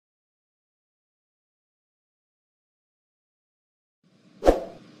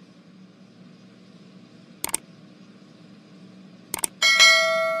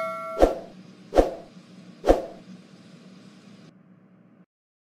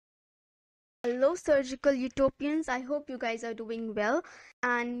Hello surgical utopians, I hope you guys are doing well,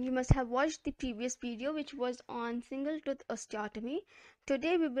 and you must have watched the previous video which was on single tooth osteotomy.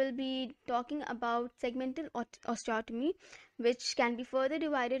 Today we will be talking about segmental osteotomy, which can be further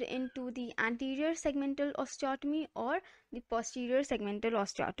divided into the anterior segmental osteotomy or the posterior segmental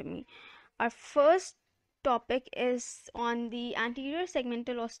osteotomy. Our first topic is on the anterior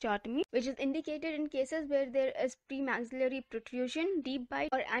segmental osteotomy, which is indicated in cases where there is premaxillary protrusion, deep bite,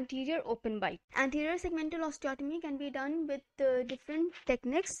 or anterior open bite. Anterior segmental osteotomy can be done with different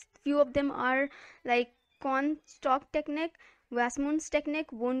techniques. Few of them are like Kohn-Stock technique, Wasmund's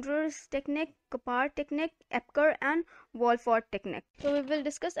technique, Wunder's technique, Kapar technique, Epker, and Wolford technique. So we will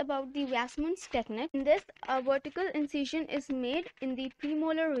discuss about the Wasmund's technique. In this, a vertical incision is made in the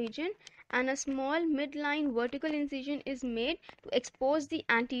premolar region and a small midline vertical incision is made to expose the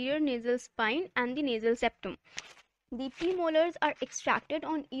anterior nasal spine and the nasal septum. The premolars are extracted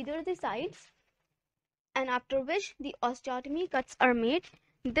on either the sides, and after which the osteotomy cuts are made.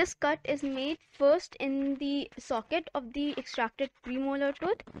 This cut is made first in the socket of the extracted premolar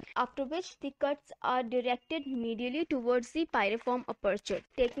tooth, after which the cuts are directed medially towards the pyriform aperture,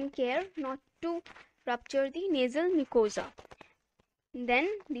 taking care not to rupture the nasal mucosa. Then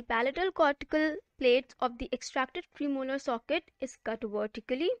the palatal cortical plates of the extracted premolar socket is cut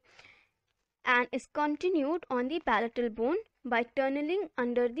vertically and is continued on the palatal bone by tunneling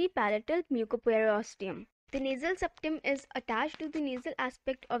under the palatal mucoperiosteum. The nasal septum is attached to the nasal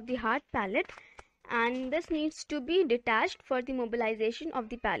aspect of the hard palate, and this needs to be detached for the mobilization of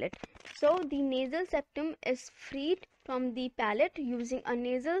the palate. So the nasal septum is freed from the palate using a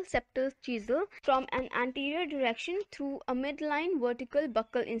nasal septal chisel from an anterior direction through a midline vertical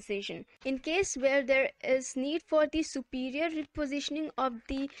buccal incision. In case where there is need for the superior repositioning of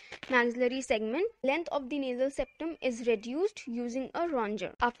the maxillary segment, length of the nasal septum is reduced using a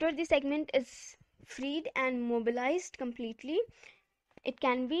ronger. After the segment is freed and mobilized completely, it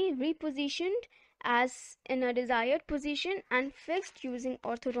can be repositioned as in a desired position and fixed using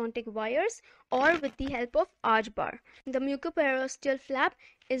orthodontic wires or with the help of arch bar. The mucoperiosteal flap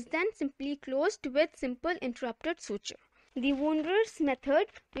is then simply closed with simple interrupted suture. The Wunder's method,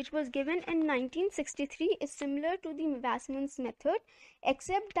 which was given in 1963, is similar to the Wasmund's method,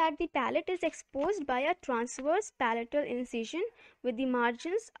 except that the palate is exposed by a transverse palatal incision with the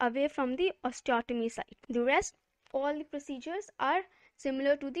margins away from the osteotomy site. The rest, all the procedures are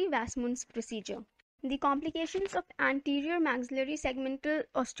similar to the Wasmund's procedure. The complications of anterior maxillary segmental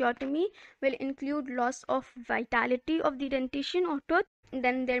osteotomy will include loss of vitality of the dentition or tooth.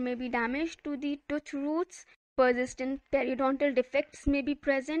 Then there may be damage to the tooth roots, persistent periodontal defects may be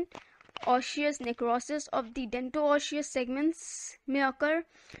present, osseous necrosis of the dento-osseous segments may occur,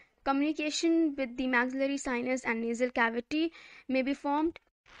 communication with the maxillary sinus and nasal cavity may be formed,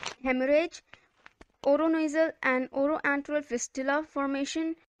 hemorrhage, oronasal and oroantral fistula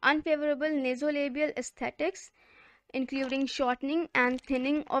formation, unfavorable nasolabial aesthetics, including shortening and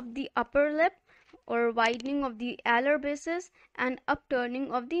thinning of the upper lip or widening of the alar basis and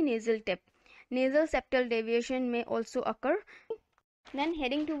upturning of the nasal tip. Nasal septal deviation may also occur. Then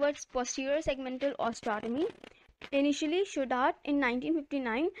heading towards posterior segmental osteotomy. Initially, Schuddart in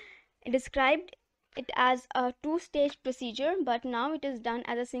 1959 described it as a two-stage procedure, but now it is done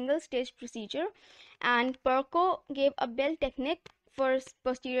as a single-stage procedure, and Perko gave a bell technique for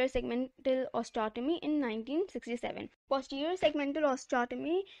posterior segmental osteotomy in 1967. Posterior segmental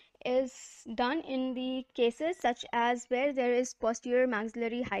osteotomy is done in the cases such as where there is posterior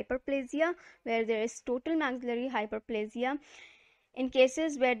maxillary hyperplasia, where there is total maxillary hyperplasia, in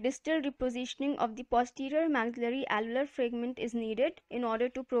cases where distal repositioning of the posterior maxillary alveolar fragment is needed in order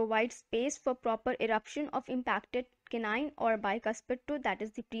to provide space for proper eruption of impacted canine or bicuspid tooth, that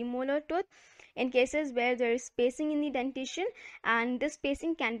is the premolar tooth, in cases where there is spacing in the dentition, and this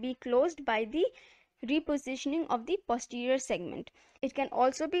spacing can be closed by the repositioning of the posterior segment. It can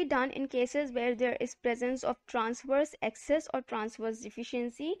also be done in cases where there is presence of transverse excess or transverse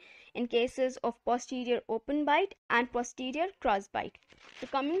deficiency, in cases of posterior open bite and posterior cross bite. So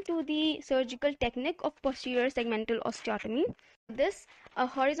coming to the surgical technique of posterior segmental osteotomy, this a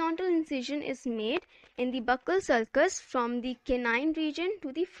horizontal incision is made in the buccal sulcus from the canine region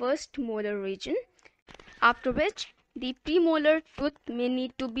to the first molar region, after which the premolar tooth may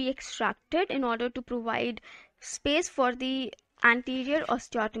need to be extracted in order to provide space for the anterior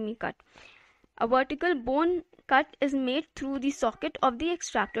osteotomy cut. A vertical bone cut is made through the socket of the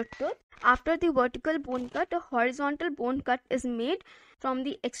extracted tooth. After the vertical bone cut, a horizontal bone cut is made from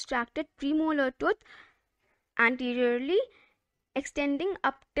the extracted premolar tooth anteriorly, extending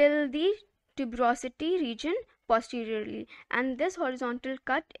up till the tuberosity region posteriorly, and this horizontal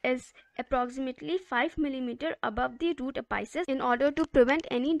cut is approximately 5 mm above the root apices in order to prevent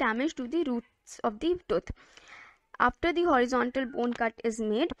any damage to the roots of the tooth. After the horizontal bone cut is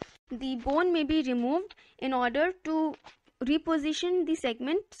made, the bone may be removed in order to reposition the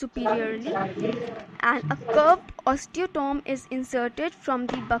segment superiorly, and a curved osteotome is inserted from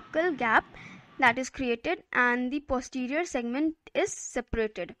the buccal gap that is created, and the posterior segment is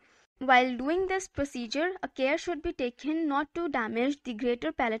separated. While doing this procedure, a care should be taken not to damage the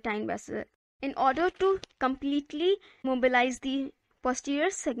greater palatine vessel. In order to completely mobilize the posterior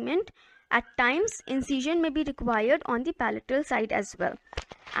segment, at times incision may be required on the palatal side as well,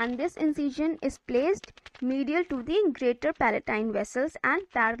 and this incision is placed medial to the greater palatine vessels and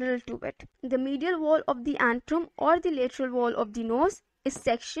parallel to it. The medial wall of the antrum or the lateral wall of the nose is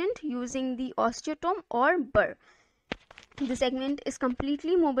sectioned using the osteotome or burr. The segment is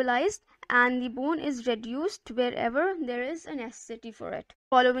completely mobilized and the bone is reduced wherever there is a necessity for it,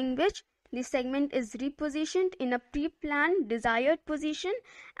 following which the segment is repositioned in a pre-planned desired position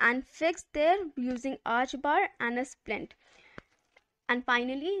and fixed there using arch bar and a splint. And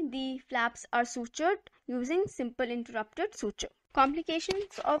finally, the flaps are sutured using simple interrupted suture.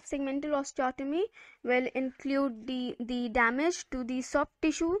 Complications of segmental osteotomy will include the damage to the soft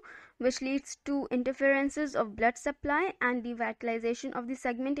tissue, which leads to interferences of blood supply and devitalization of the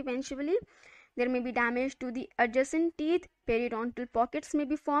segment eventually. There may be damage to the adjacent teeth, periodontal pockets may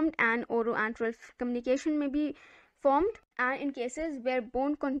be formed, and oroantral communication may be formed. And in cases where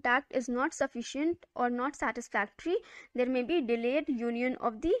bone contact is not sufficient or not satisfactory, there may be delayed union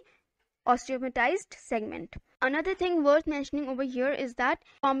of the osteomatized segment. Another thing worth mentioning over here is that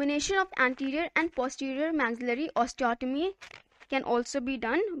combination of anterior and posterior maxillary osteotomy can also be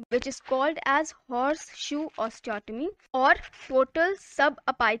done, which is called as horseshoe osteotomy or total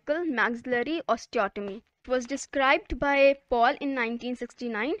subapical maxillary osteotomy. It was described by Paul in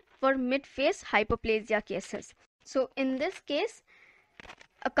 1969 for mid-face hypoplasia cases. So in this case,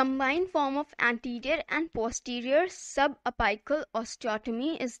 a combined form of anterior and posterior subapical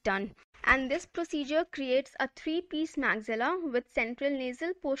osteotomy is done, and this procedure creates a three-piece maxilla with central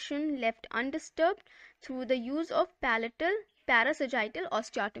nasal portion left undisturbed through the use of palatal parasagittal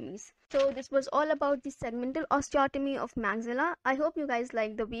osteotomies. So this was all about the segmental osteotomy of maxilla. I hope you guys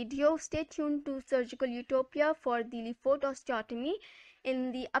liked the video. Stay tuned to Surgical Utopia for the Lefort osteotomy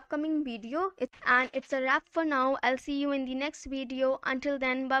in the upcoming video. And it's a wrap for now. I'll see you in the next video. Until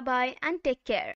then, bye bye and take care.